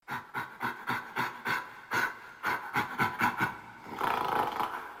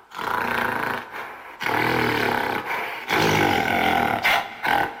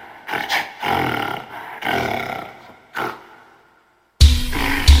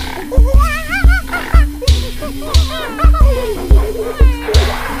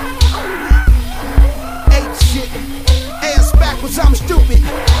Shit, ass backwards, I'm stupid.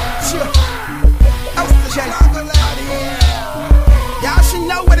 Y'all should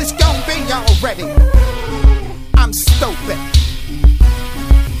know what it's gonna be already. I'm stupid.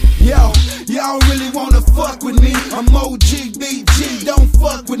 Yo, y'all really wanna fuck with me? I'm OGBG, don't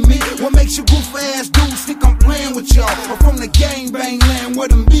fuck with me. What makes you goof ass dudes think I'm playing with y'all? I'm from the gang bang land where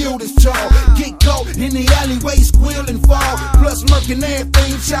them buildings tall. Get caught in the alleyway, squeal and fall. Plus murking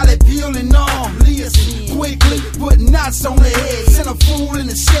everything, Charlie peel and all. Listen, quickly put knots on the head. Send a fool in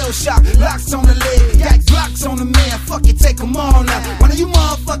the shell shock, locks on the leg. Got blocks on the man, fuck it, take them all now. One of you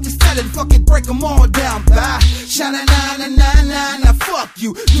motherfuckers tell it, fuck it, break them all down. Bye, sha-na-na-na-na-na, now fuck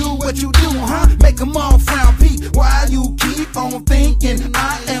you. Do what you do, huh? Make them all frown, Pete. Why you keep on thinking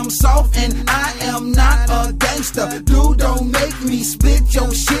I am soft and I am not a gangster? Dude, don't make me split your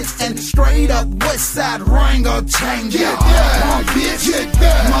shits and straight up West Side ring or change. Get down, bitch. Get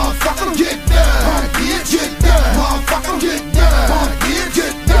down, motherfucker. Get down, bitch. Get down, motherfucker. Get down, bitch.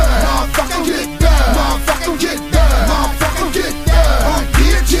 Get down, motherfucker. Get down, motherfucker. Get down, motherfucker. Get down,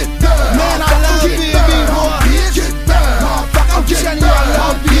 bitch. Get down, man, I love you, baby boy. Bitch, get down, motherfucker. Get down, I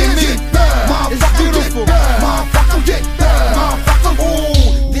love you. It's beautiful. Motherfucker, get down. Motherfucker,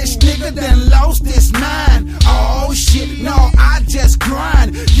 ooh, this nigga done lost his mind. Oh shit, no, I just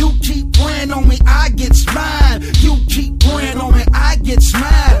grind. You keep praying on me, I get mine. You keep praying on me, I get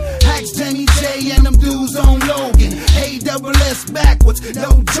mine. Hacks, Jamie J, and them dudes on Logan. AWS backwards,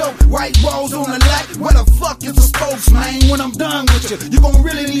 no joke. White walls on the light. Where the fuck is the spokesman? When I'm done with you, you gon'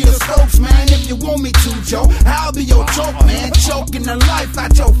 really need a spokesman. If you want me to, Joe, I'll be your choke man. Choking the life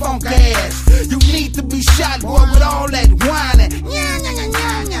out your funk ass. You need to be shot, boy, with all that whining.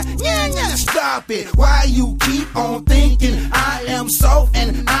 Stop it. Why you keep on thinking I am soft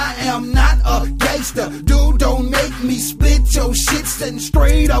and I am not a gangster? Dude, don't make me split your shit. Sitting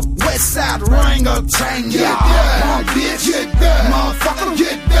straight up West Side ring or tang. Get down, bitch. Get down, motherfucker.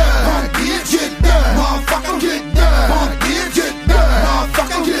 Get down, bitch. Get down, motherfucker. Get down, bitch. Get down,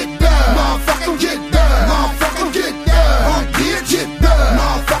 motherfucker. Get down, motherfucker. Get down, motherfucker. Get down, bitch. Get down,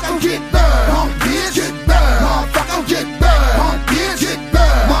 motherfucker. Get down, bitch. Get down, motherfucker. Get down, bitch. Get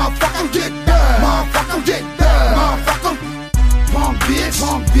down, motherfucker. Get down, motherfucker. Get down, motherfucker. Punk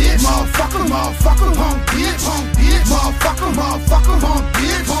bitch, motherfucker, motherfucker, punk bitch, motherfucker, motherfucker, punk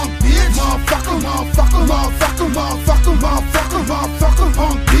bitch, motherfucker, motherfucker, motherfucker, motherfucker, motherfucker, motherfucker,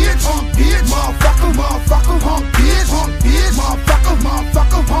 punk bitch, motherfucker, motherfucker, punk bitch.